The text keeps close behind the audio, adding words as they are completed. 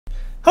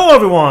Hello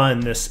everyone,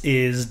 this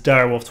is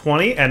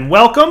Direwolf20 and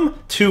welcome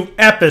to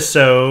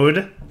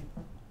episode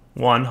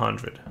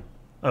 100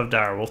 of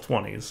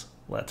Direwolf20's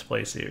Let's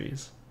Play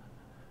series.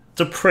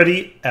 It's a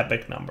pretty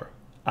epic number.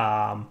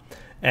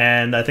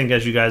 And I think,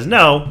 as you guys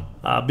know,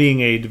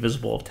 being a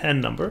divisible of 10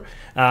 number,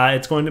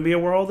 it's going to be a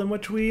world in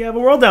which we have a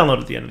world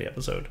download at the end of the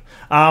episode.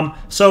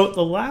 So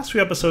the last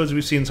few episodes,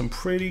 we've seen some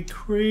pretty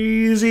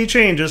crazy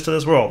changes to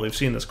this world. We've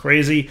seen this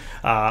crazy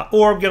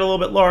orb get a little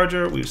bit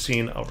larger. We've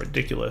seen a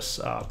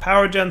ridiculous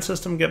power gen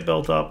system get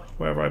built up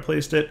wherever I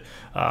placed it,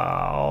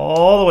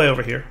 all the way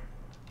over here.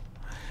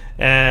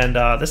 And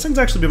this thing's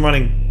actually been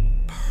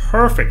running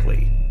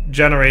perfectly,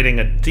 generating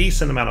a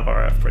decent amount of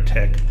RF per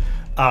tick.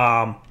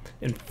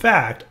 In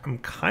fact, I'm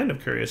kind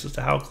of curious as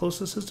to how close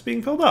this is to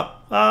being filled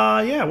up.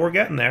 Yeah, we're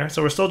getting there.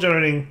 So we're still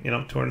generating,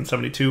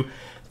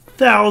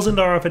 272,000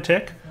 RF a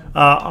tick,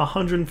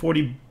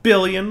 140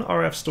 billion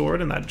RF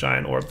stored in that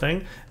giant orb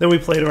thing. Then we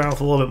played around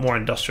with a little bit more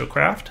industrial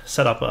craft,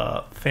 set up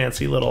a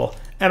fancy little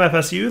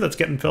MFSU that's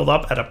getting filled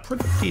up at a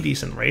pretty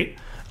decent rate.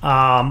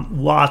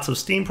 Lots of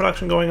steam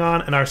production going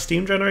on, and our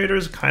steam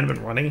generators kind of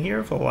been running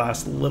here for the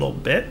last little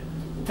bit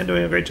and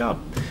doing a great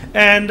job.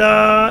 And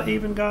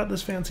even got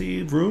this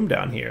fancy room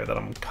down here that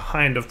I'm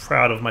kind of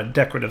proud of my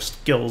decorative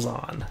skills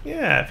on.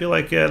 Yeah, I feel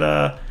like it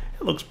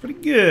looks pretty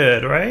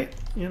good, right?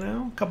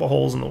 A couple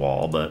holes in the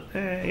wall, but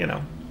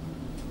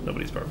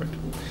nobody's perfect.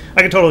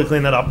 I could totally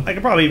clean that up. I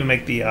could probably even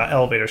make the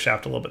elevator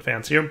shaft a little bit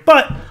fancier,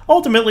 but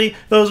ultimately,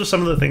 those are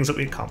some of the things that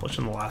we accomplished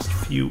in the last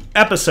few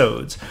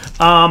episodes.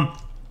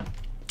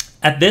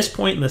 At this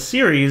point in the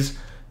series,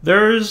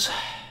 there's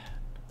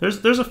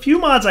a few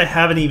mods I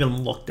haven't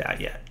even looked at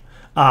yet,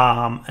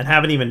 and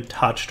haven't even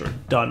touched or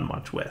done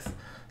much with.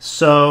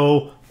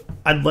 So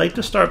I'd like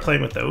to start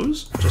playing with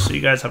those, just so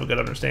you guys have a good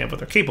understanding of what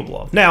they're capable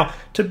of. Now,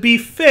 to be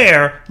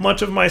fair,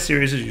 much of my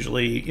series is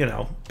usually,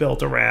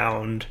 built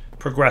around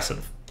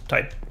progressive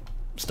type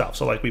stuff.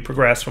 So like we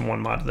progress from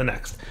one mod to the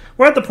next.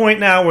 We're at the point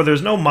now where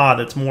there's no mod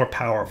that's more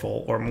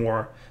powerful or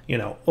more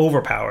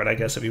overpowered, I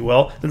guess, if you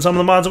will, than some of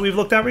the mods that we've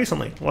looked at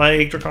recently,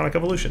 like Draconic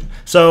Evolution.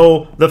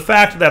 So the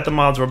fact that the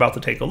mods we're about to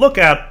take a look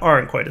at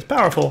aren't quite as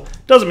powerful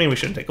doesn't mean we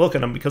shouldn't take a look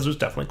at them, because there's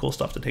definitely cool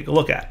stuff to take a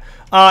look at.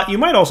 You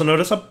might also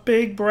notice a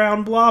big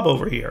brown blob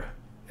over here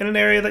in an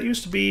area that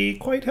used to be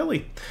quite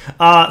hilly.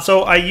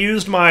 So I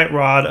used my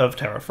Rod of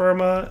Terra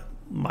Firma,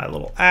 my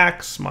little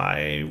axe,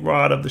 my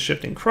Rod of the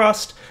Shifting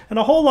Crust, and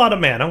a whole lot of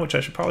mana, which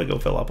I should probably go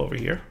fill up over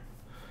here.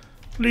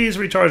 Please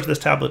recharge this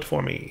tablet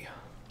for me.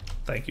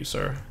 Thank you,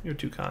 sir. You're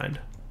too kind.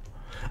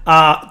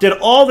 Did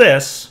all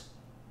this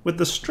with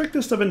the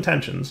strictest of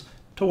intentions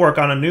to work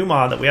on a new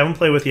mod that we haven't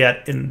played with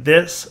yet in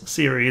this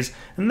series,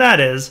 and that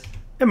is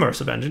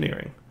Immersive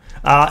Engineering.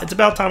 It's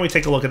about time we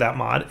take a look at that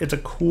mod. It's a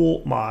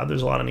cool mod.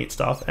 There's a lot of neat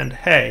stuff. And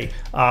hey,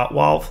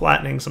 while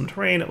flattening some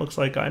terrain, it looks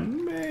like I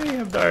may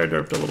have dire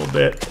derped a little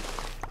bit.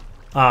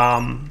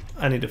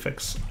 I need to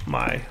fix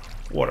my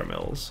water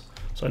mills.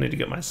 So I need to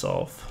get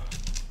myself...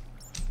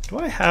 Do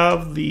I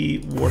have the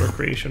water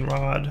creation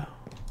rod?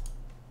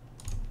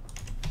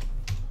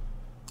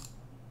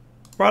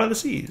 Rod of the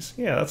Seas.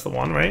 Yeah, that's the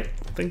one, right?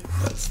 I think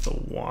that's the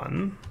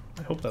one.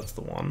 I hope that's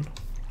the one.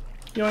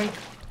 Yoink.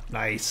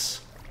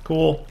 Nice.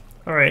 Cool.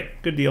 All right,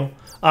 good deal.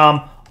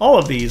 All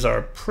of these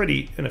are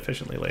pretty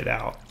inefficiently laid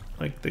out.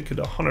 Like, they could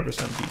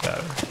 100% be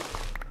better.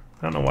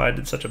 I don't know why I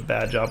did such a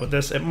bad job with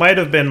this. It might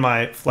have been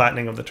my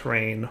flattening of the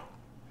terrain,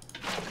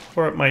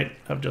 or it might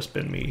have just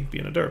been me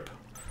being a derp.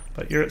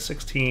 But you're at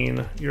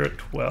 16, you're at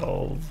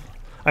 12.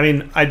 I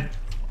mean, I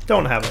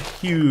don't have a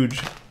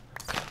huge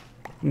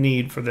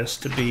need for this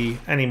to be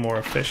any more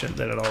efficient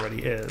than it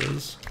already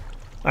is.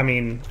 I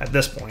mean, at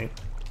this point,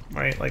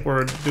 right? Like,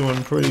 we're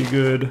doing pretty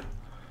good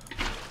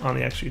on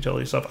the extra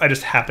utility stuff. I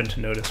just happened to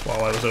notice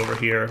while I was over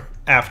here,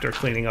 after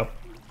cleaning up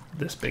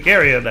this big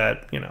area,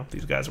 that,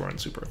 these guys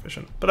weren't super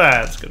efficient. But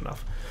that's good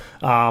enough.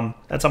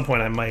 At some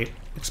point I might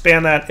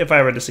expand that if I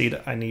ever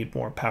decide I need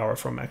more power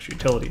from extra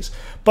utilities.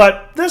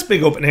 But this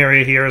big open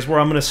area here is where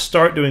I'm going to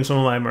start doing some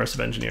of my immersive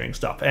engineering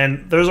stuff.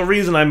 And there's a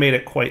reason I made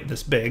it quite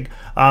this big.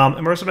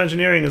 Immersive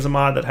engineering is a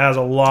mod that has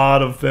a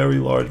lot of very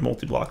large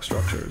multi-block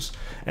structures.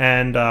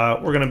 And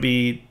we're going to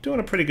be doing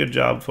a pretty good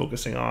job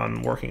focusing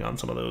on working on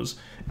some of those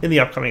in the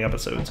upcoming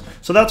episodes.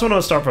 So that's what I'm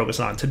going to start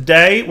focusing on.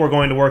 Today, we're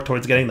going to work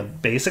towards getting the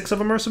basics of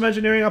immersive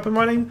engineering up and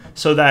running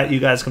so that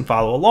you guys can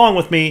follow along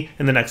with me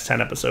in the next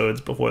 10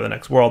 episodes before the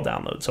next world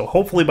download. So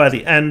hopefully by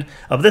the end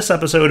of this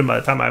episode, and by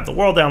the time I have the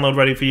world download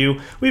ready for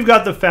you, we've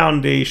got the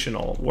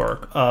foundational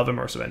work of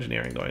immersive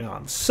engineering going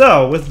on.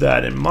 So with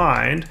that in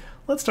mind,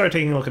 let's start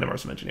taking a look at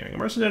immersive engineering.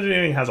 Immersive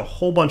engineering has a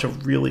whole bunch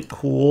of really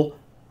cool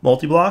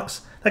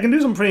multi-blocks that can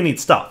do some pretty neat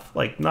stuff.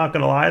 Like, not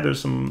gonna lie,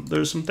 there's some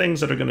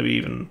things that are gonna be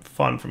even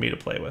fun for me to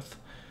play with.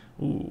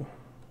 Ooh,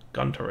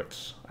 gun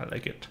turrets, I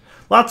like it.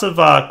 Lots of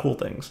cool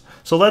things.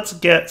 So let's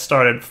get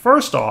started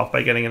first off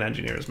by getting an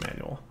engineer's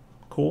manual.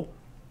 Cool.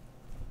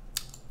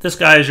 This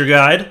guy is your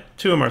guide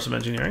to immersive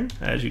engineering,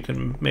 as you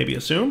can maybe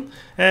assume.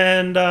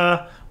 And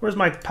where's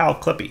my pal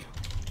Clippy?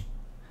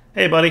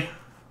 Hey buddy,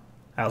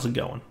 how's it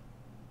going?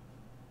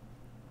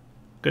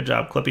 Good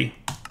job, Clippy.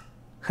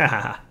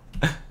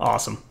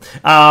 Awesome.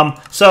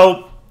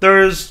 So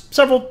there's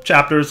several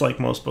chapters like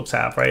most books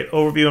have, right?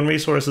 Overview and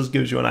resources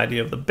gives you an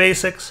idea of the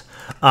basics.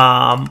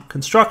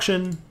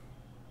 Construction,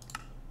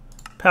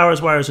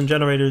 powers, wires, and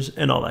generators,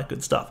 and all that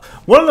good stuff.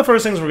 One of the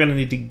first things we're going to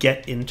need to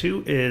get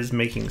into is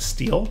making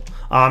steel.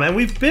 And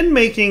we've been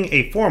making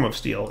a form of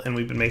steel, and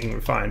we've been making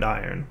refined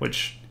iron,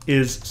 which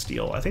is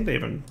steel. I think they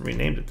even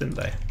renamed it, didn't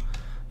they?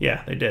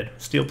 Yeah, they did.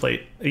 Steel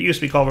plate. It used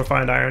to be called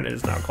refined iron. It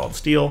is now called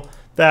steel.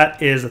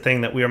 That is the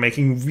thing that we are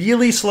making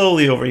really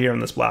slowly over here in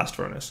this blast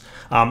furnace.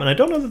 And I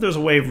don't know that there's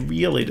a way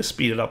really to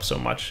speed it up so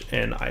much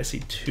in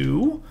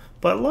IC2,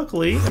 but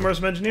luckily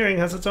Immersive Engineering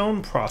has its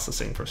own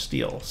processing for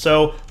steel.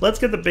 So let's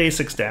get the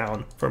basics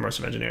down for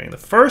Immersive Engineering. The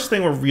first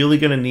thing we're really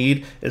going to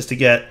need is to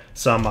get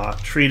some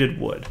treated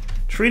wood.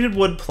 Treated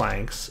wood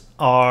planks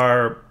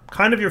are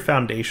kind of your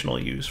foundational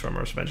use for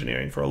Immersive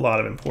Engineering for a lot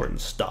of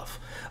important stuff.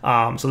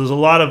 So there's a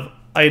lot of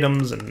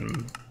items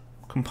and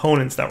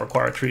components that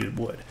require treated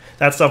wood.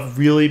 That stuff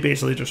really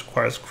basically just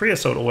requires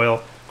creosote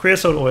oil.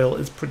 Creosote oil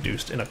is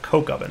produced in a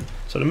coke oven.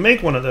 So to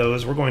make one of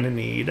those, we're going to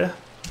need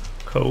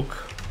coke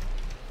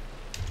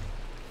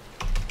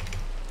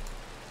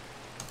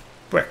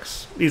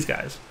bricks, these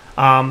guys.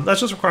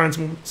 That's just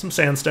requiring some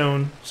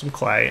sandstone, some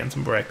clay, and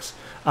some bricks.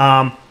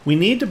 We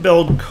need to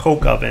build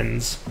coke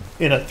ovens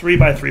in a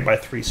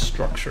 3x3x3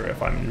 structure,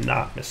 if I'm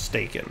not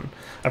mistaken.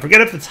 I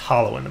forget if it's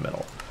hollow in the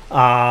middle.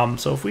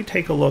 So if we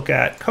take a look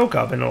at coke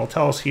oven, it'll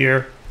tell us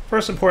here,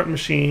 first important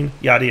machine,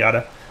 yada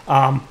yada.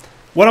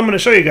 What I'm going to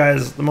show you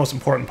guys, the most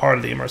important part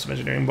of the Immersive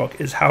Engineering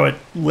book, is how it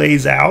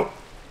lays out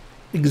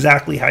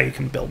exactly how you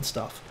can build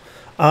stuff.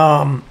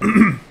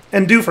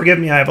 And do forgive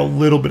me, I have a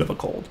little bit of a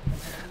cold.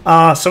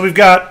 So we've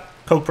got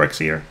coke bricks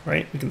here,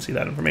 right? We can see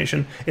that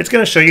information. It's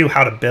going to show you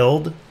how to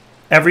build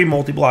every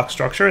multi-block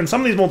structure, and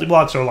some of these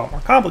multi-blocks are a lot more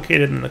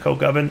complicated than the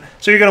coke oven,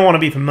 so you're going to want to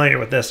be familiar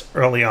with this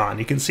early on.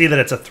 You can see that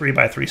it's a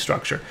 3x3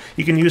 structure.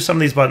 You can use some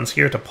of these buttons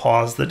here to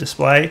pause the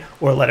display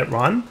or let it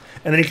run,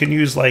 and then you can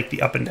use like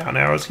the up and down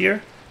arrows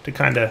here to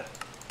kind of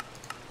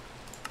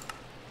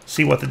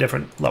see what the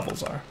different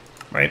levels are,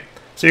 right?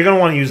 So you're going to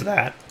want to use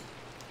that.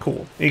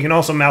 Cool. You can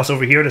also mouse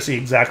over here to see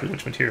exactly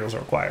which materials are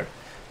required.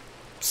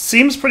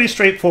 Seems pretty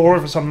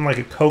straightforward for something like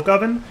a coke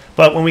oven,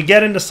 but when we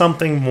get into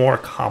something more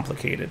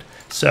complicated,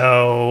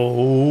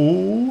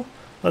 so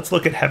let's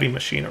look at heavy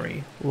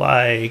machinery,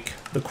 like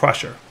the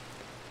crusher.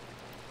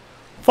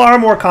 Far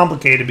more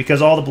complicated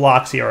because all the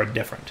blocks here are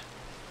different.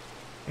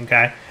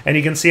 Okay? And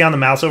you can see on the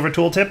mouse over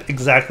tooltip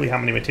exactly how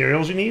many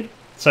materials you need.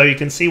 So you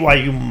can see why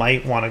you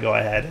might want to go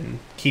ahead and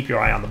keep your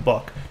eye on the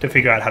book to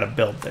figure out how to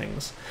build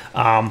things.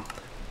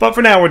 But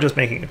for now, we're just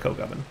making a coke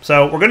oven.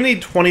 So we're going to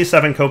need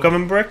 27 coke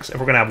oven bricks if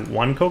we're going to have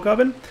one coke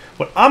oven.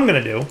 What I'm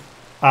going to do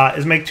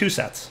is make 2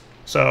 sets.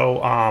 So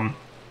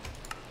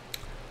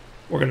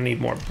we're going to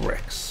need more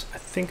bricks. I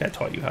think I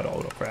taught you how to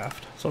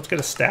autocraft. So let's get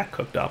a stack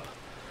cooked up.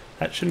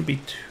 That shouldn't be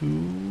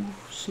too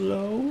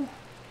slow.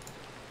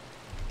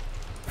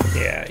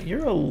 Yeah,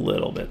 you're a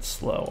little bit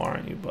slow,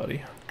 aren't you,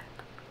 buddy?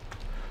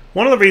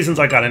 One of the reasons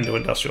I got into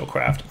industrial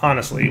craft,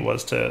 honestly,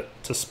 was to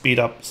speed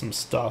up some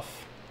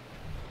stuff.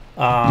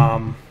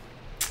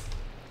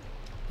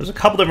 There's a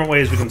couple different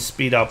ways we can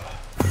speed up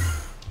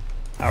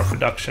our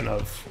production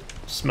of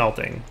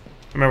smelting.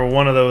 Remember,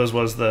 one of those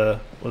was the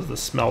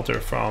smelter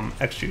from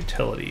Extra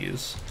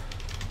Utilities.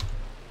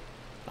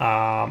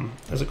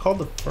 Is it called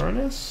the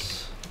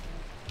furnace?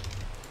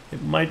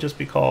 It might just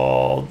be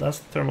called, that's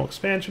the thermal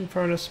expansion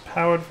furnace,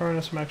 powered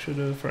furnace from Extra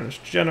Utilities, furnace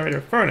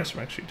generator, furnace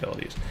from Extra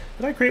Utilities.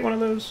 Did I create one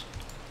of those?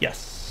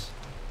 Yes.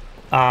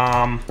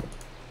 So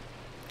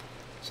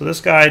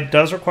this guy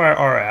does require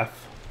RF,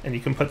 and you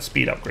can put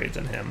speed upgrades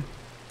in him.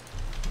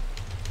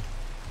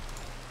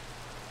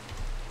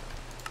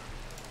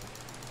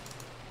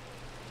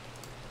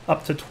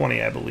 Up to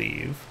 20, I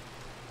believe.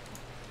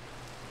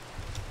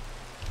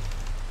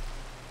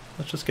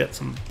 Let's just get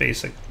some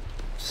basic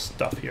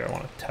stuff here. I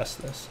want to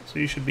test this. So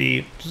you should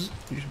be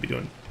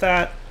doing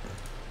that.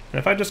 And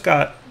if I just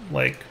got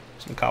like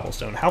some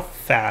cobblestone, how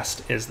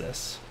fast is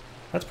this?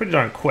 That's pretty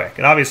darn quick.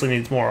 It obviously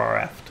needs more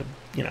RF to,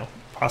 you know,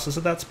 process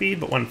at that speed,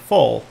 but when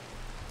full,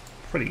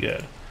 pretty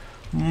good.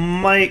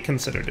 Might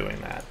consider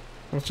doing that.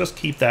 Let's just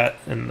keep that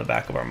in the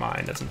back of our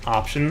mind as an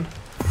option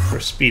for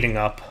speeding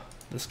up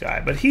this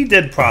guy. But he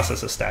did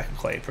process a stack of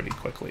clay pretty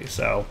quickly,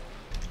 so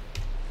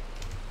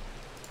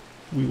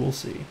we will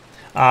see.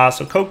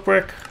 So coke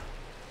brick.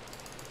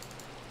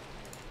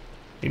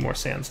 Need more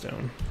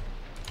sandstone,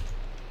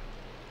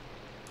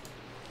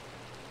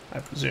 I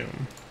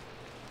presume.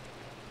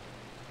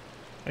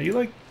 Are you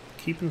like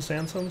keeping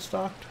sandstone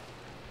stocked?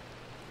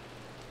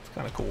 It's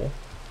kind of cool.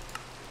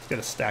 Let's get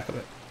a stack of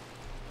it.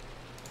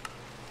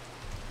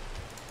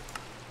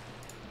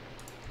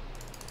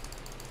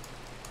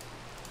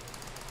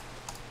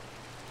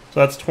 So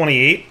that's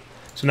 28.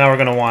 So now we're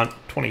going to want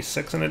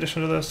 26 in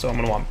addition to this. So I'm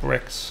going to want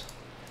bricks.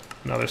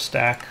 Another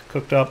stack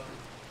cooked up.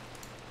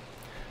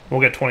 We'll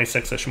get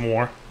 26-ish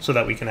more so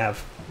that we can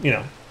have, you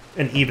know,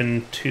 an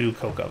even 2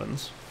 coke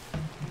ovens.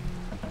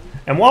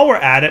 And while we're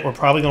at it, we're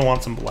probably going to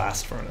want some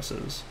blast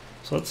furnaces.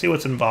 So let's see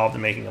what's involved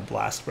in making a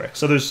blast brick.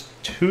 So there's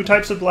two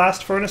types of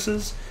blast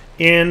furnaces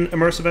in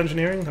immersive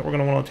engineering that we're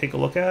going to want to take a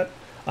look at.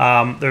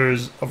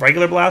 There's a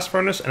regular blast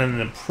furnace and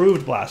an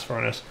improved blast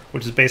furnace,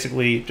 which is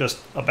basically just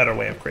a better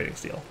way of creating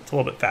steel. It's a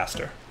little bit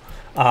faster.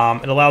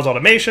 It allows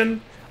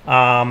automation,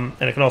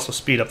 and it can also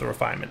speed up the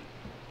refinement.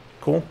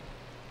 Cool.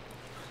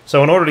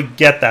 So in order to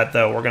get that,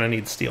 though, we're going to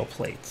need steel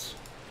plates.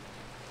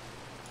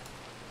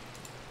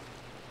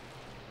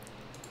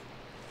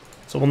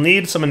 So we'll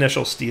need some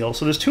initial steel.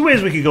 So there's two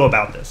ways we could go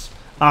about this.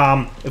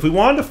 If we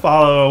wanted to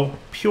follow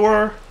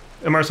pure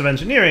immersive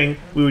engineering,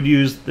 we would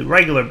use the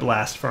regular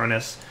blast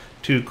furnace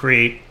to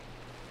create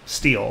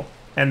steel,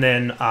 and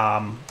then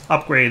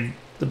upgrade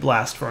the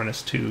blast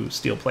furnace to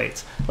steel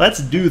plates. Let's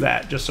do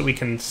that just so we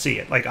can see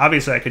it. Like,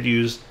 obviously I could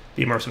use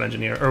the immersive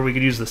engineer, or we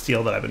could use the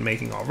steel that I've been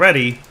making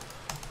already,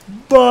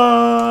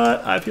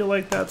 but I feel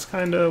like that's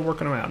kind of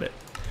working around it.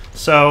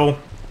 So,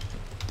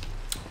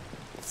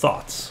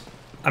 thoughts.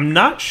 I'm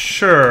not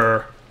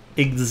sure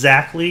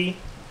exactly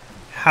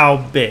how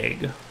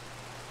big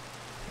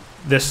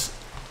this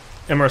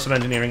immersive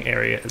engineering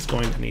area is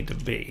going to need to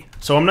be.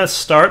 So I'm going to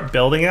start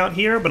building out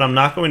here, but I'm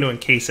not going to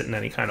encase it in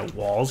any kind of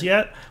walls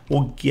yet.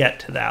 We'll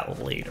get to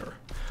that later.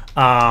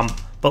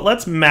 But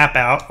let's map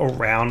out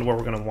around where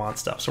we're going to want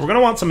stuff. So we're going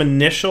to want some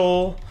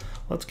initial,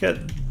 let's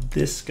get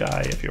this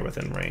guy if you're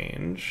within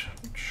range.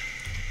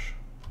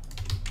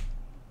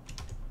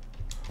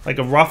 Like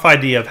a rough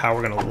idea of how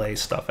we're going to lay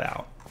stuff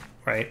out,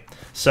 right?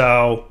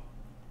 So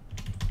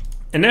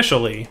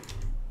initially,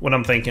 what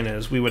I'm thinking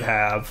is we would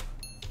have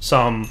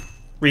some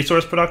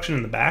resource production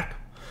in the back.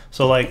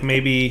 So like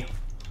maybe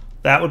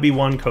that would be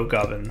one coke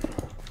oven,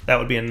 that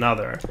would be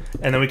another,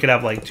 and then we could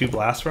have like two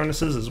blast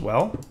furnaces as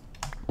well.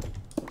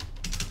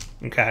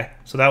 Okay,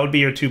 so that would be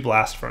your two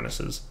blast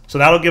furnaces. So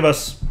that'll give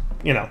us,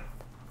 you know,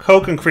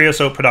 coke and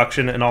creosote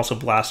production, and also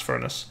blast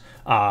furnace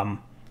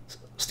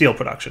steel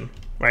production,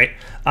 right?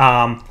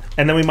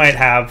 And then we might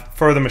have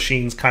further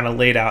machines kind of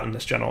laid out in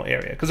this general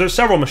area, because there's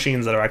several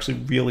machines that are actually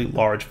really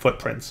large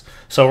footprints.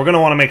 So we're going to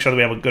want to make sure that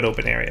we have a good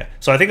open area.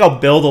 So I think I'll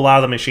build a lot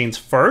of the machines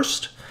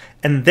first,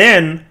 and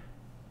then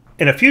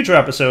in a future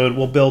episode,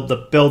 we'll build the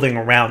building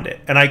around it.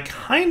 And I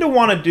kind of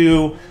want to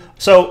do,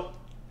 so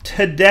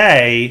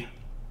today,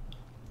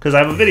 because I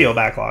have a video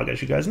backlog,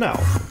 as you guys know,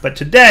 but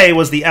today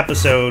was the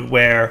episode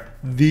where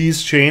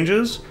these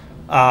changes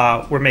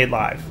were made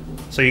live.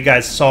 So you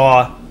guys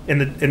saw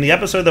in the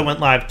episode that went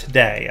live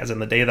today, as in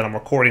the day that I'm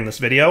recording this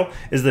video,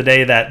 is the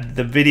day that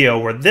the video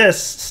where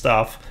this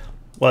stuff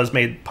was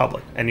made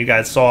public. And you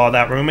guys saw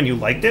that room and you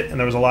liked it, and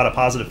there was a lot of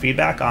positive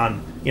feedback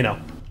on, you know,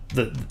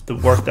 the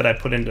work that I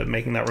put into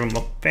making that room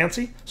look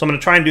fancy. So I'm going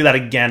to try and do that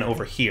again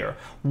over here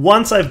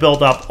once I've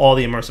built up all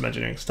the immersive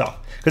engineering stuff.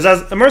 Because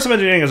as immersive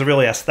engineering is a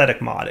really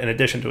aesthetic mod in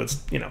addition to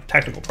its, you know,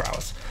 technical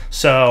prowess.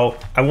 So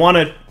I want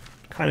to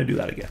kind of do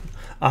that again.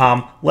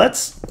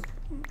 Let's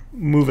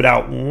move it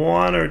out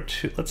one or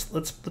two.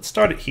 Let's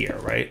start it here,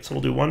 right? So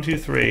we'll do 1, 2,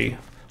 3,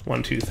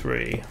 1, 2,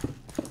 3.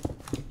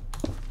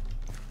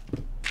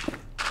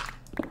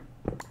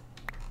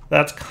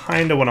 That's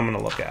kind of what I'm going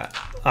to look at.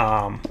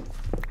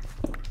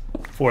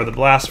 For the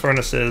blast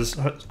furnaces,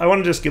 I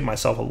want to just give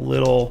myself a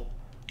little,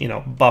 you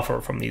know,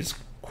 buffer from these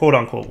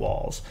quote-unquote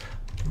walls.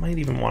 I might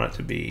even want it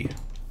to be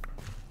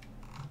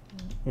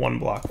one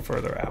block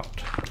further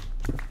out.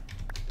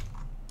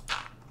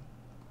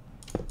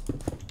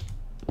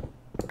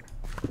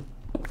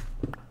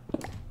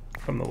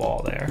 From the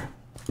wall there.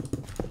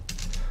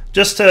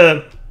 Just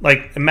to,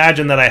 like,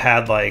 imagine that I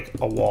had, like,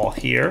 a wall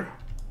here.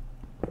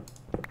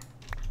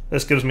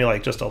 This gives me,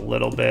 like, just a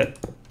little bit,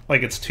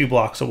 like it's 2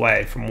 blocks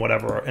away from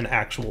whatever an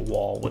actual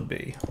wall would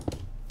be.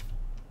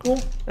 Cool.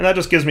 And that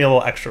just gives me a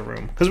little extra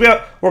room, because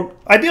we're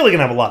ideally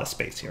gonna have a lot of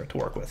space here to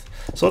work with.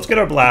 So let's get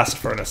our blast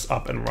furnace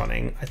up and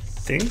running. I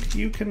think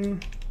you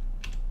can.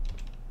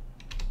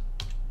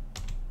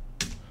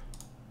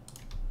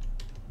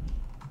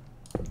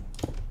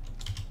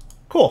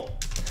 Cool.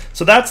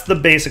 So that's the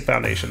basic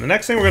foundation. The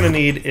next thing we're gonna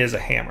need is a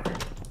hammer.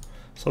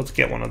 So let's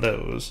get one of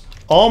those.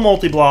 All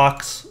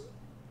multi-blocks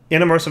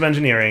in immersive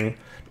engineering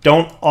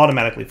don't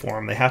automatically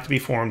form. They have to be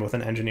formed with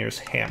an engineer's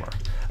hammer.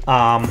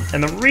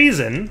 And the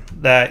reason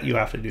that you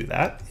have to do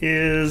that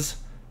is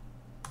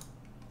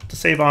to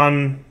save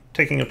on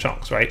taking of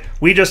chunks, right?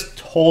 We just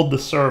told the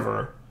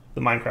server,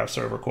 the Minecraft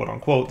server, quote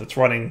unquote, that's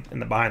running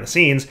in the behind the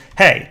scenes,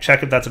 hey,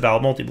 check if that's a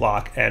valid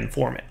multi-block and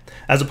form it.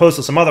 As opposed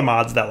to some other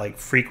mods that like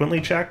frequently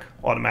check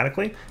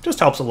automatically, just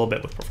helps a little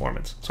bit with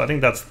performance. So I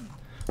think that's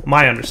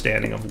my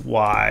understanding of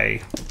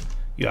why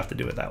you have to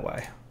do it that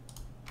way.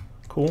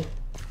 Cool.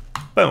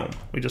 Boom.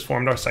 We just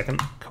formed our second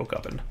coke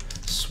oven.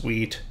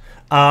 Sweet.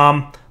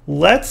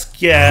 Let's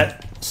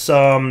get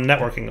some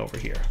networking over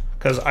here,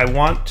 because I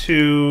want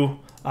to,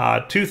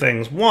 2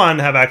 things. 1,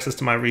 have access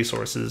to my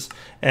resources,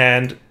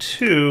 and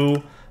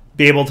 2,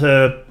 be able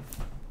to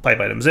pipe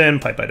items in,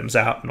 pipe items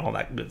out, and all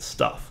that good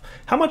stuff.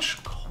 How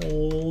much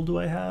coal do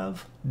I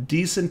have?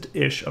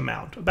 Decent-ish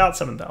amount. About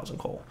 7,000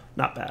 coal.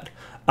 Not bad.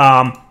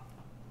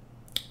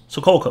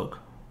 So coal coke.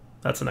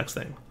 That's the next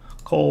thing.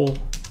 Coal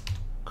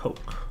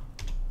coke.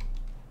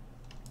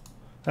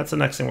 That's the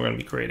next thing we're going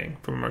to be creating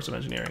from immersive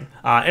engineering.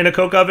 In a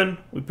coke oven,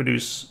 we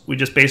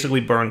just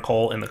basically burn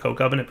coal in the coke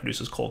oven. It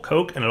produces coal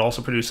coke, and it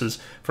also produces,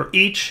 for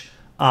each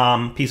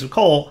piece of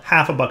coal,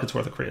 half a bucket's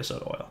worth of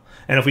creosote oil.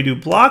 And if we do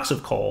blocks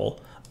of coal,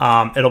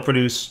 it'll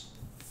produce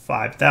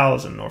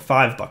 5,000 or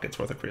 5 buckets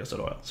worth of creosote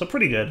oil. So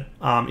pretty good.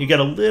 You get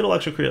a little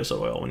extra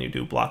creosote oil when you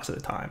do blocks at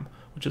a time,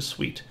 which is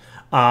sweet.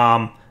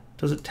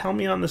 Does it tell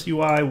me on this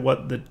UI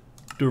what the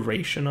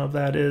duration of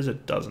that is?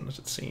 It doesn't,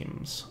 it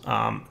seems.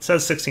 It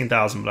says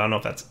 16,000, but I don't know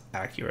if that's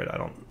accurate. I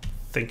don't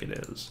think it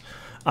is.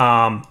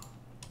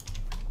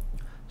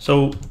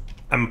 So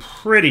I'm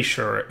pretty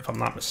sure, if I'm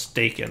not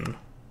mistaken,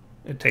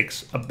 it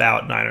takes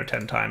about 9 or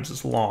 10 times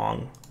as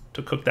long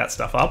to cook that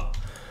stuff up.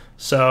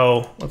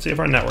 So let's see if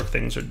our network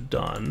things are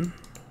done.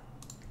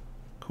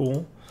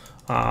 Cool.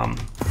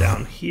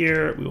 Down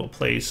here, we will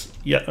place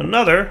yet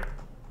another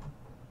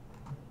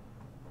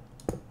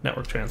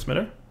network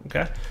transmitter.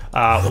 Okay.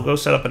 We'll go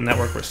set up a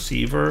network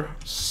receiver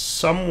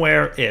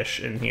somewhere-ish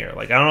in here.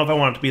 Like, I don't know if I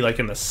want it to be like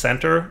in the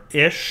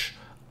center-ish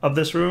of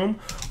this room,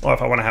 or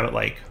if I want to have it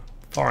like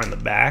far in the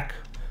back.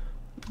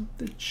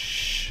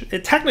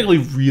 It technically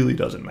really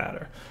doesn't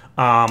matter.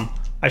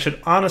 I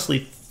should honestly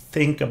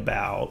think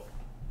about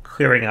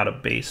clearing out a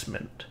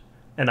basement,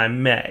 and I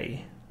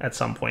may at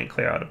some point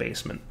clear out a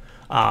basement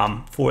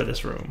for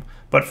this room.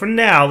 But for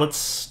now,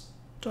 let's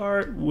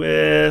start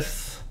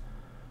with...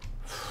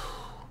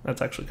 That's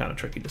actually kind of a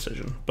tricky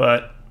decision,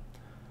 but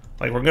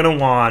like we're gonna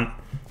want,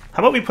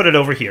 how about we put it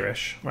over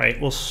here-ish, right?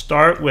 We'll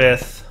start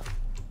with,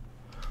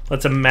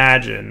 let's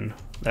imagine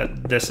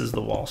that this is the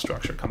wall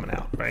structure coming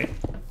out, right?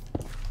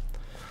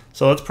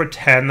 So let's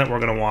pretend that we're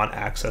gonna want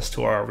access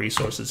to our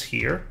resources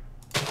here.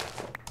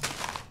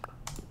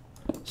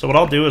 So what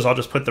I'll do is I'll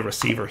just put the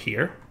receiver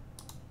here,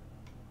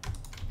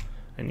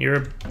 and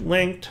you're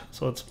linked,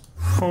 so it's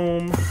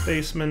home,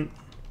 basement,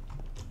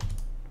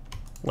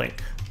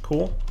 link,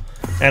 cool.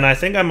 And I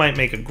think I might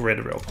make a grid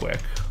real quick.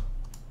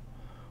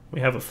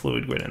 We have a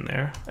fluid grid in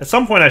there. At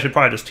some point I should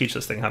probably just teach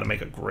this thing how to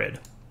make a grid.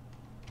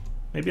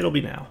 Maybe it'll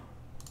be now.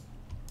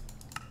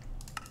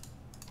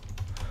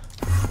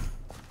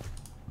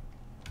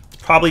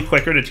 It's probably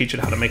quicker to teach it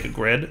how to make a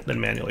grid than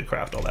manually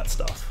craft all that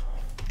stuff.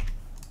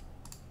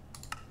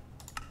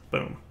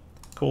 Boom.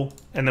 Cool.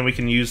 And then we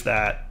can use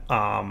that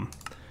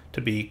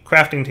to be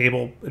crafting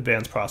table,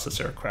 advanced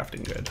processor,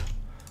 crafting grid.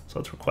 So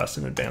let's request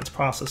an advanced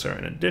processor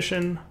in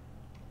addition.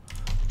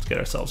 Get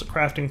ourselves a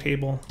crafting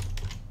table,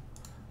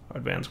 our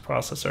advanced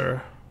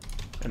processor,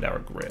 and our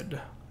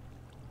grid.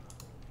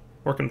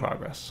 Work in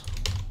progress.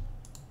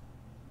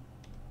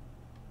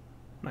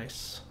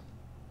 Nice.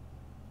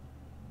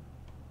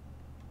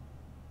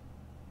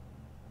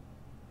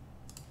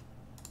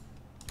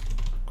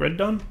 Grid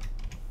done?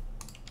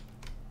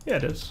 Yeah,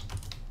 it is.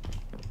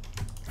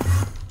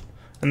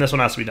 And this one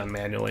has to be done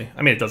manually.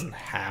 I mean, it doesn't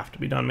have to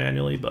be done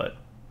manually, but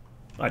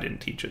I didn't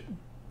teach it.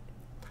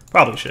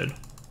 Probably should.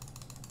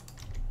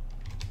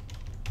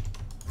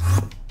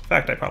 In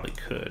fact, I probably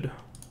could.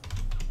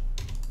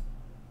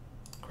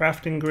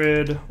 Crafting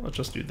grid, let's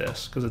just do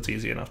this because it's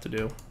easy enough to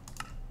do.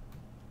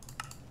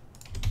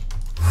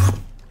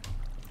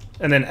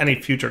 And then any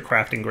future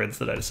crafting grids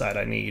that I decide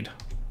I need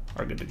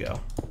are good to go.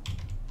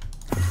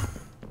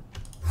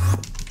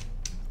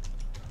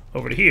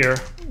 Over to here,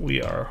 we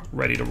are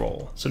ready to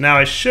roll. So now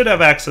I should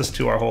have access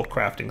to our whole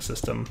crafting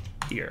system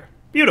here.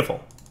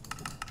 Beautiful.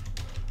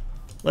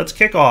 Let's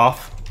kick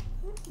off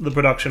the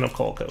production of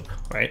coal coke,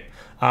 right?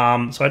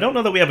 So I don't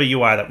know that we have a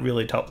UI that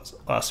really tells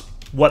us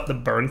what the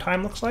burn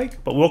time looks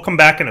like, but we'll come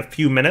back in a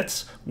few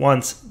minutes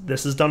once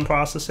this is done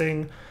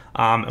processing,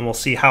 and we'll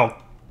see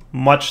how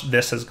much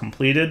this has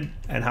completed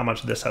and how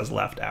much this has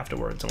left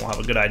afterwards, and we'll have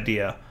a good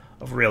idea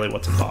of really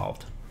what's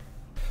involved.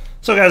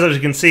 So guys, as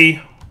you can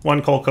see,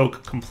 one coal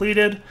coke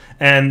completed,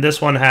 and this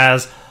one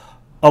has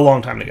a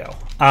long time to go.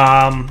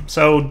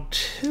 So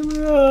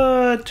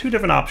two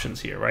different options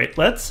here, right?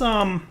 Let's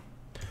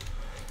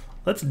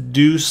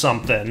do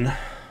something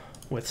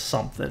with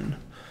something.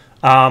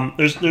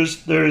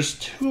 There's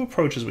two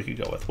approaches we could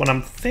go with. What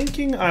I'm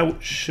thinking I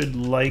should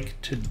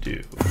like to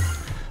do,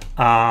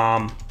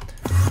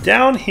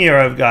 down here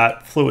I've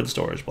got fluid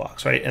storage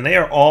blocks, right? And they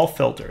are all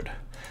filtered,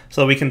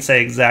 so we can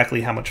say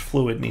exactly how much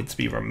fluid needs to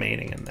be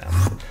remaining in them.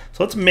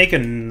 So let's make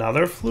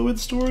another fluid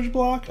storage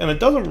block, and it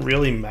doesn't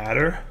really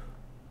matter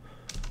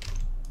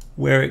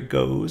where it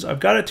goes. I've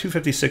got a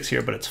 256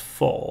 here, but it's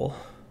full.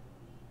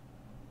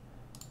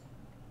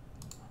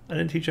 I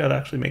didn't teach you how to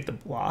actually make the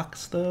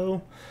blocks,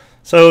 though.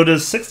 So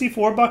does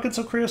 64 buckets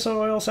of creosote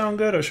oil sound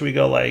good, or should we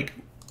go like,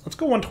 let's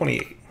go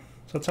 128.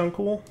 Does that sound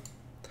cool?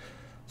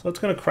 So it's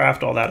going to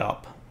craft all that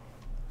up.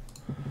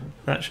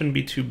 That shouldn't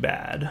be too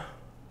bad.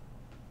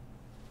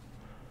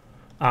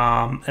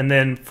 And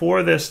then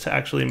for this to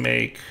actually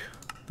make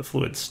the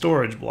fluid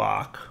storage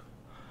block,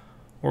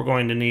 we're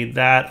going to need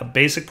that, a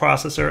basic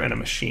processor, and a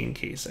machine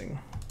casing.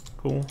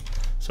 Cool.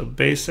 So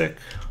basic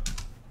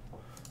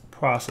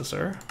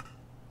processor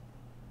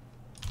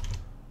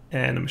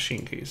and a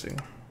machine casing,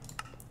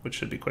 which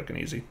should be quick and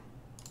easy.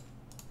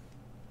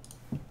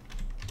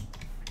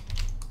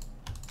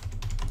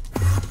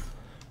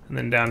 And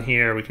then down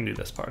here, we can do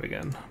this part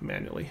again,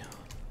 manually.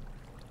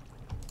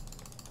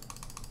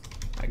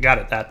 I got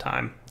it that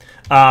time.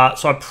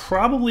 So I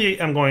probably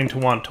am going to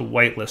want to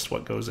whitelist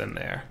what goes in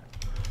there.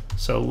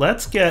 So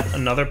let's get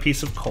another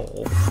piece of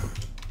coal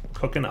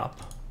cooking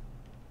up.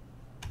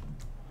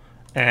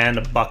 And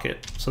a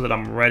bucket so that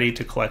I'm ready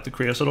to collect the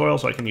creosote oil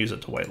so I can use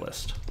it to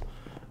whitelist.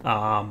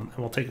 And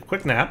we'll take a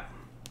quick nap.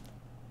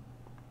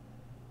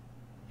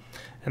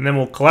 And then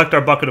we'll collect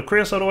our bucket of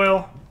creosote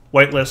oil,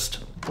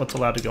 whitelist what's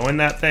allowed to go in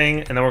that thing,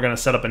 and then we're going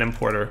to set up an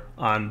importer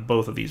on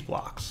both of these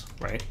blocks,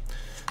 right?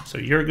 So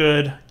you're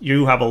good.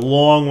 You have a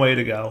long way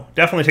to go.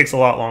 Definitely takes a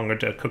lot longer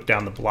to cook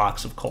down the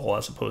blocks of coal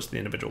as opposed to the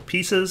individual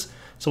pieces.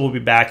 So we'll be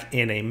back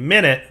in a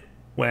minute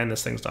when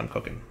this thing's done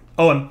cooking.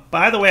 Oh, and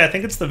by the way, I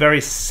think it's the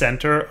very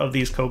center of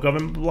these coke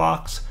oven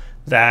blocks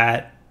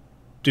that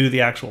do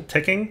the actual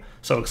ticking.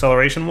 So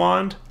acceleration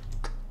wand,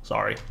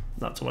 sorry,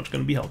 not so much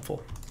going to be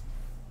helpful.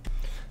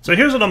 So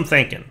here's what I'm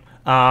thinking.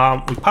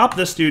 We pop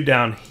this dude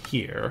down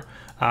here.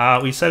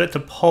 We set it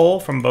to pull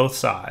from both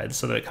sides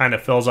so that it kind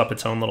of fills up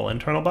its own little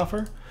internal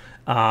buffer.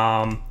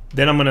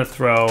 Then I'm going to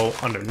throw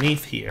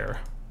underneath here.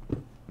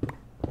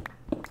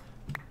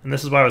 And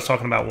this is why I was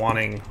talking about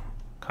wanting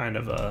kind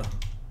of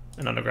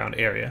an underground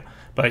area.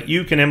 But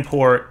you can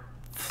import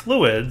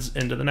fluids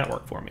into the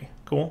network for me.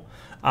 Cool.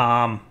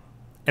 And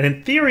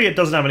in theory, it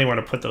doesn't have anywhere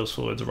to put those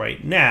fluids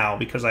right now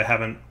because I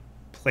haven't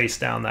placed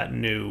down that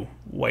new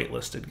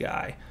whitelisted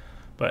guy.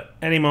 But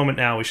any moment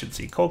now, we should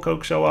see coal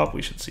coke show up.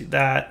 We should see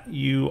that.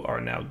 You are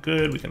now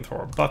good. We can throw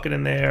our bucket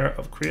in there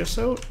of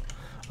creosote.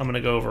 I'm going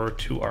to go over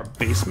to our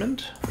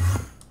basement.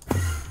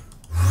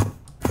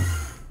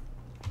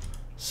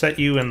 Set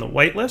you in the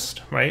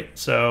whitelist, right?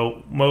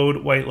 So mode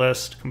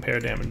whitelist,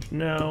 compare damage,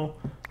 no.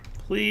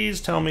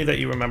 Please tell me that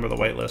you remember the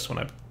whitelist when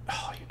I...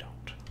 Oh, you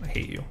don't. I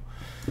hate you.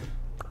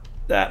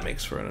 That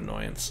makes for an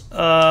annoyance.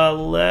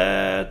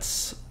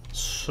 Let's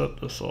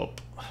set this up.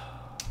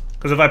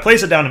 Because if I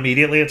place it down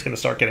immediately, it's going to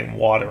start getting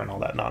water and all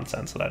that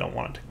nonsense that I don't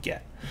want it to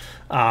get.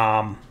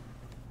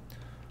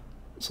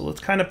 So let's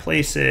kind of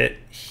place it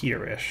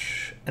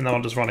here-ish, and then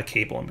I'll just run a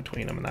cable in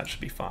between them, and that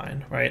should be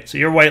fine, right? So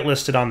you're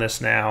whitelisted on this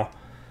now.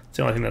 It's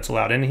the only thing that's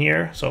allowed in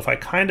here. So if I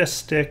kind of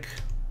stick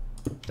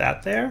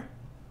that there,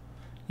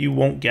 you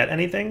won't get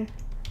anything.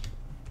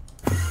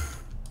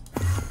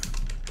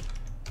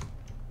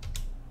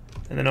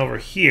 And then over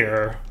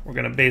here, we're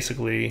going to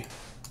basically...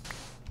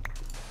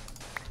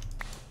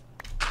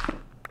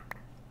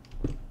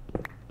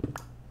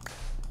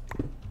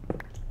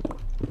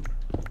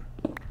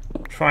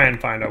 try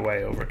and find our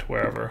way over to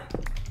wherever.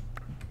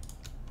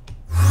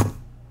 Oh,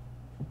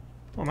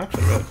 I'm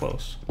actually really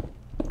close.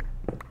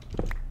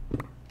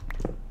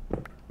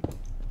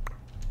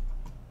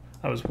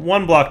 I was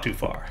one block too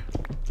far.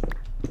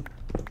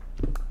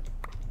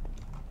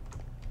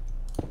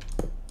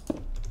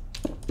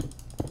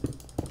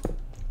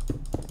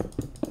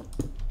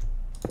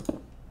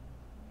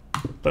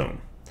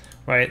 Boom.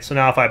 Right, so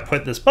now if I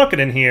put this bucket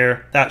in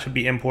here, that should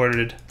be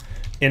imported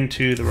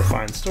into the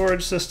refined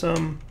storage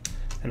system.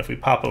 And if we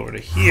pop over to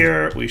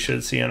here, we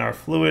should see in our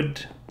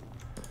fluid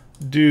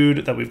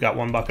dude that we've got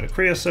one bucket of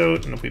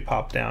creosote. And if we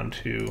pop down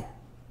to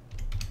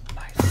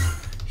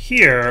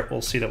here,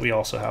 we'll see that we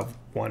also have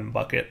one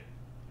bucket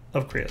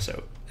of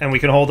creosote. And we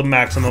can hold a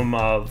maximum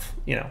of,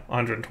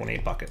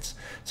 128 buckets.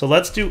 So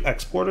let's do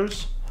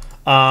exporters.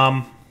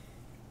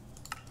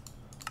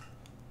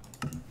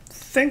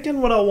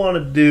 Thinking what I want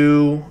to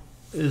do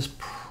is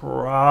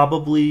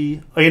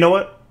probably... Oh, you know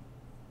what?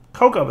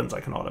 Coke ovens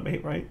I can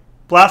automate, right?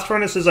 Blast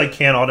furnaces I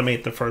can't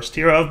automate the first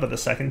tier of, but the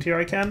second tier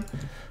I can.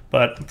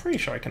 But I'm pretty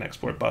sure I can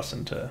export bus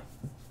into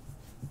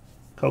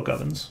coke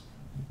ovens.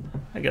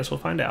 I guess we'll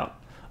find out.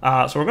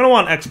 So we're going to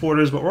want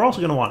exporters, but we're also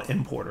going to want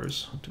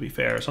importers, to be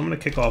fair. So I'm going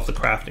to kick off the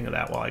crafting of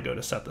that while I go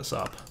to set this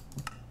up.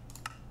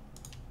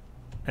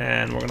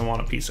 And we're going to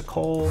want a piece of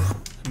coal.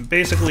 And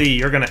basically,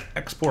 you're going to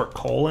export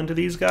coal into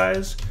these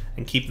guys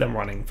and keep them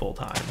running full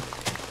time.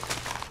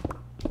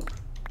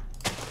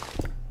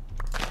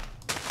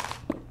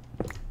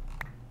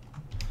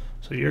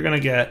 So you're going to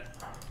get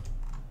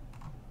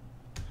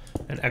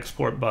an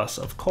export bus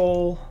of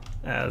coal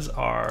as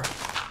our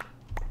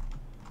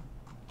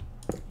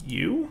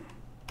U.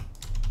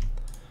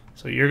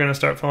 So you're going to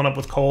start filling up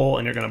with coal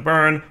and you're going to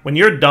burn. When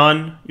you're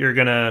done, you're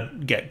going to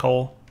get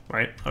coal,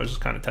 right? I was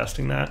just kind of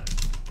testing that.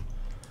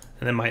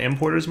 And then my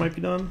importers might be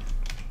done.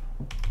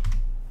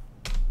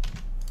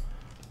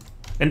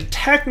 And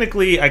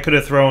technically, I could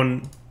have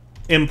thrown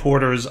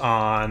importers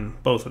on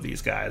both of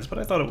these guys, but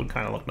I thought it would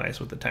kind of look nice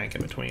with the tank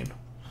in between.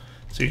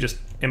 So you just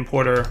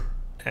importer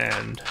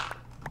and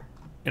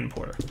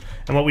importer.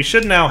 And what we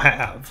should now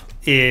have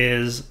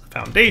is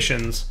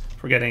foundations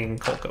for getting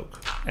coal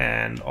coke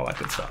and all that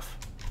good stuff.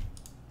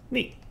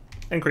 Neat.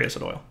 And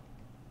creosote oil.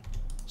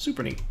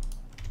 Super neat.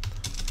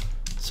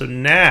 So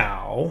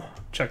now,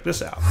 check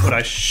this out. What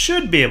I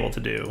should be able to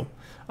do,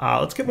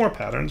 let's get more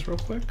patterns real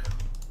quick.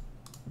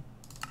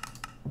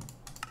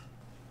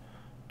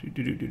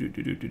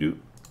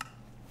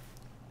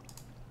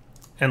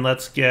 And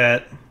let's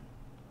get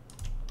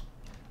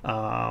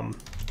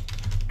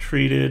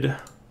treated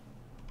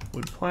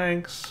wood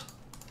planks.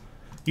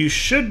 You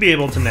should be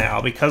able to now,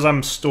 because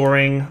I'm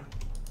storing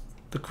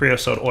the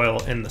creosote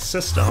oil in the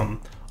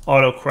system,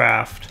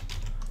 auto-craft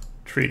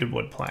treated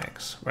wood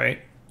planks, right?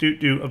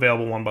 Do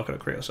available 1 bucket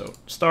of creosote.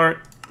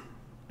 Start,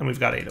 and we've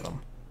got 8 of them.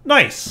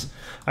 Nice!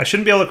 I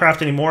shouldn't be able to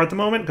craft any more at the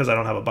moment because I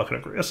don't have a bucket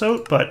of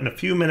creosote, but in a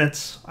few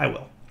minutes I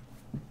will.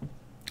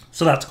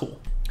 So that's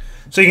cool.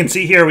 So you can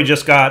see here we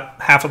just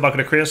got half a bucket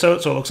of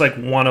creosote, so it looks like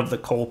one of the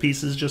coal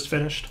pieces just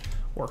finished.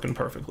 Working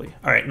perfectly.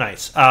 All right,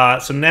 nice.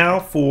 So now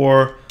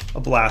for a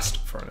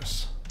blast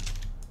furnace.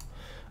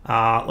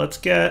 Let's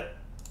get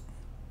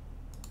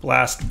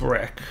blast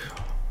brick.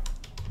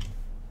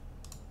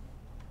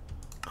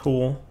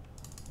 Cool.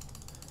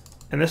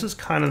 And this is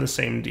kind of the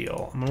same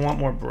deal. I'm gonna want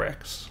more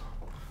bricks.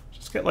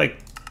 Just get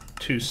like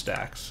 2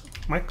 stacks.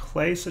 My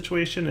clay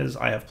situation is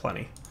I have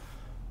plenty.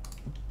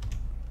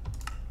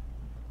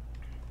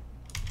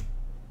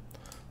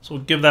 So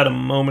we'll give that a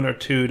moment or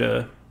two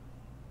to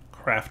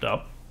craft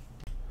up.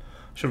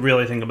 Should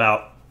really think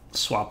about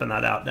swapping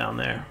that out down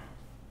there.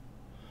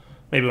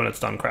 Maybe when it's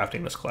done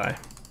crafting this clay.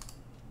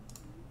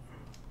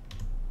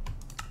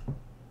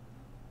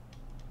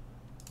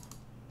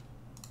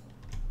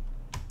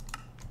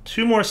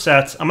 Two more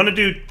sets. I'm gonna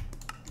do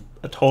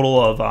a total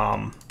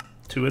of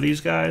 2 of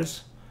these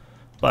guys,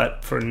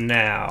 but for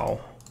now,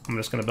 I'm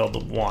just gonna build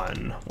the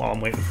one while I'm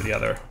waiting for the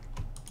other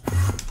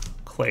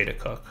clay to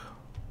cook.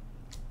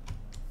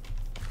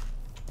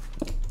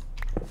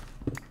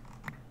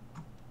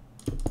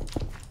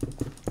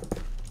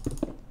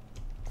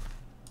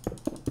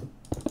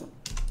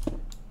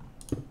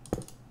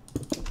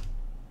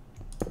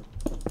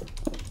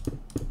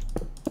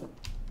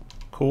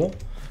 Cool.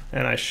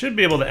 And I should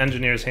be able to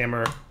engineer's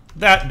hammer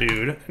that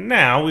dude.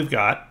 Now we've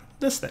got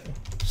this thing.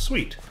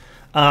 Sweet.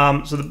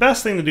 So the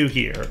best thing to do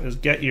here is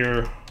get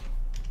your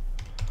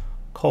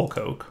coal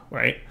coke,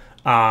 right?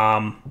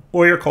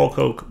 Or your coal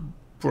coke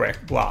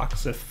brick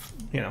blocks if,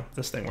 you know,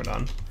 this thing were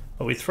done.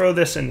 But we throw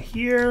this in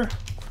here.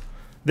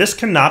 This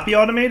cannot be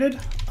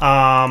automated,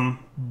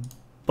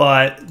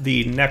 but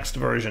the next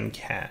version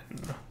can.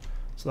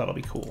 So that'll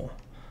be cool.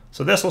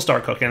 So this will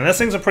start cooking. And this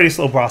thing's a pretty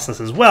slow process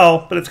as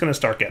well, but it's going to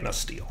start getting us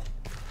steel.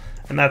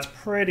 And that's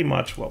pretty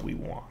much what we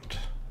want.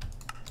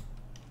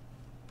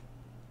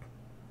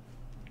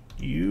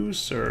 You,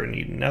 sir,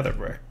 need nether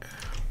brick.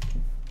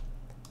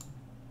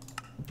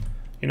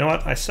 You know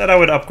what? I said I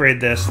would upgrade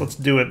this. Let's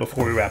do it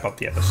before we wrap up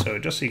the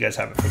episode, just so you guys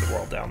have it for the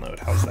world download.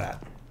 How's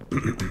that?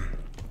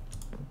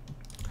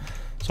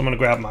 So I'm going to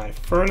grab my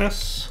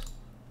furnace.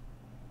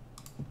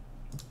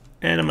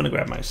 And I'm going to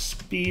grab my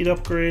speed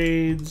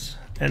upgrades.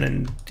 And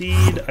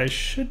indeed, I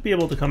should be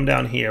able to come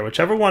down here.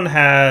 Whichever one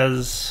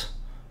has...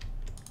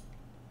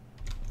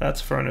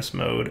 That's furnace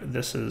mode.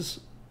 This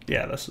is...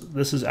 Yeah,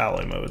 this is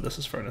alloy mode. This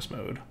is furnace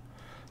mode.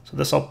 So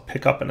this I'll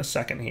pick up in a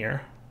second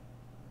here.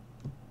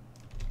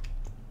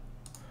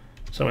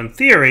 So in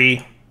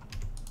theory,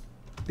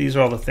 these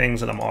are all the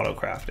things that I'm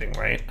auto-crafting,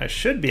 right? I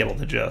should be able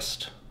to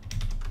just...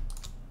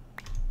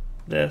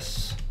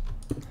 This,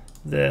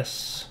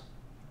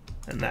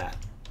 and that.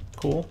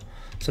 Cool.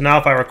 So now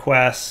if I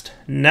request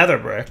nether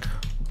brick,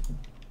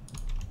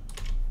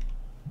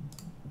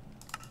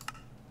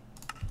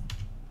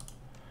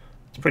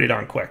 it's pretty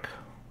darn quick.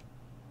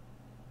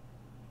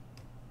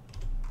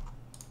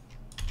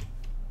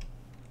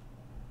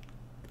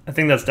 I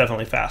think that's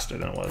definitely faster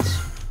than it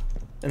was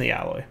in the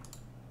alloy.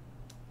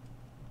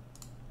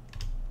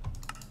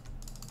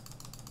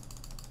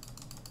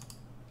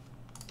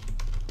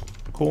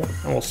 Cool.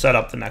 And we'll set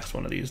up the next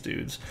one of these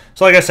dudes.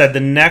 So like I said, the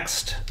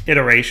next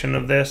iteration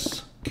of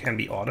this can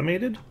be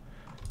automated,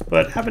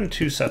 but having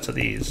 2 sets of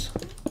these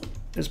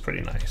is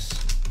pretty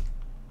nice.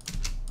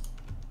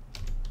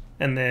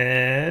 And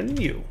then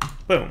you.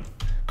 Boom.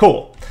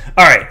 Cool.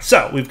 All right,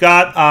 so we've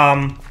got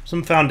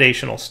some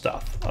foundational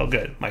stuff. Oh,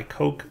 good. My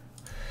coke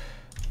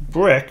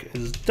brick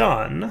is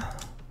done.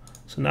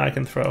 So now I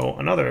can throw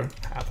another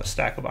half a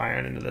stack of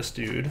iron into this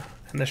dude,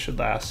 and this should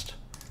last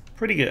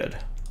pretty good.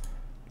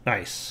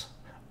 Nice.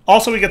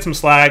 Also, we get some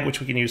slag,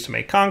 which we can use to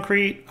make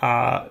concrete.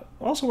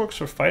 Also works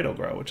for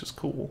phytogrow, which is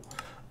cool.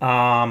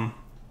 You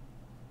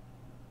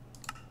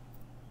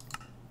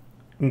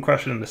can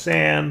crush it into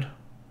sand,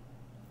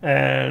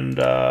 and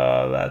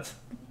that's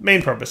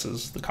main purpose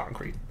is the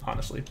concrete,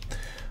 honestly.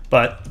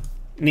 But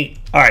neat.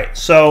 All right,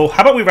 so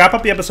how about we wrap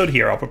up the episode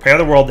here? I'll prepare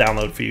the world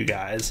download for you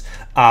guys.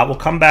 We'll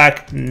come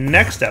back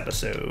next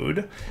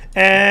episode,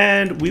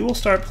 and we will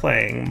start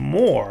playing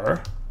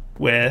more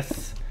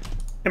with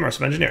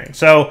Immersive Engineering.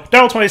 So,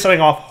 Daryl20 signing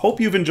off.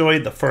 Hope you've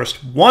enjoyed the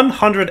first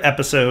 100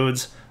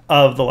 episodes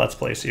of the Let's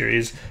Play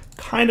series.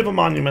 Kind of a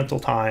monumental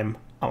time.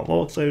 I'm a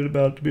little excited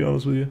about it, to be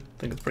honest with you. I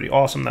think it's pretty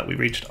awesome that we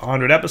reached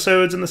 100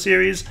 episodes in the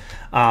series.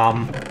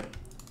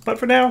 But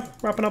for now,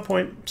 wrapping up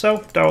point. So,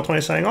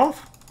 Daryl20 signing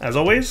off. As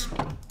always,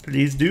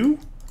 please do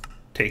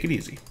take it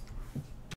easy.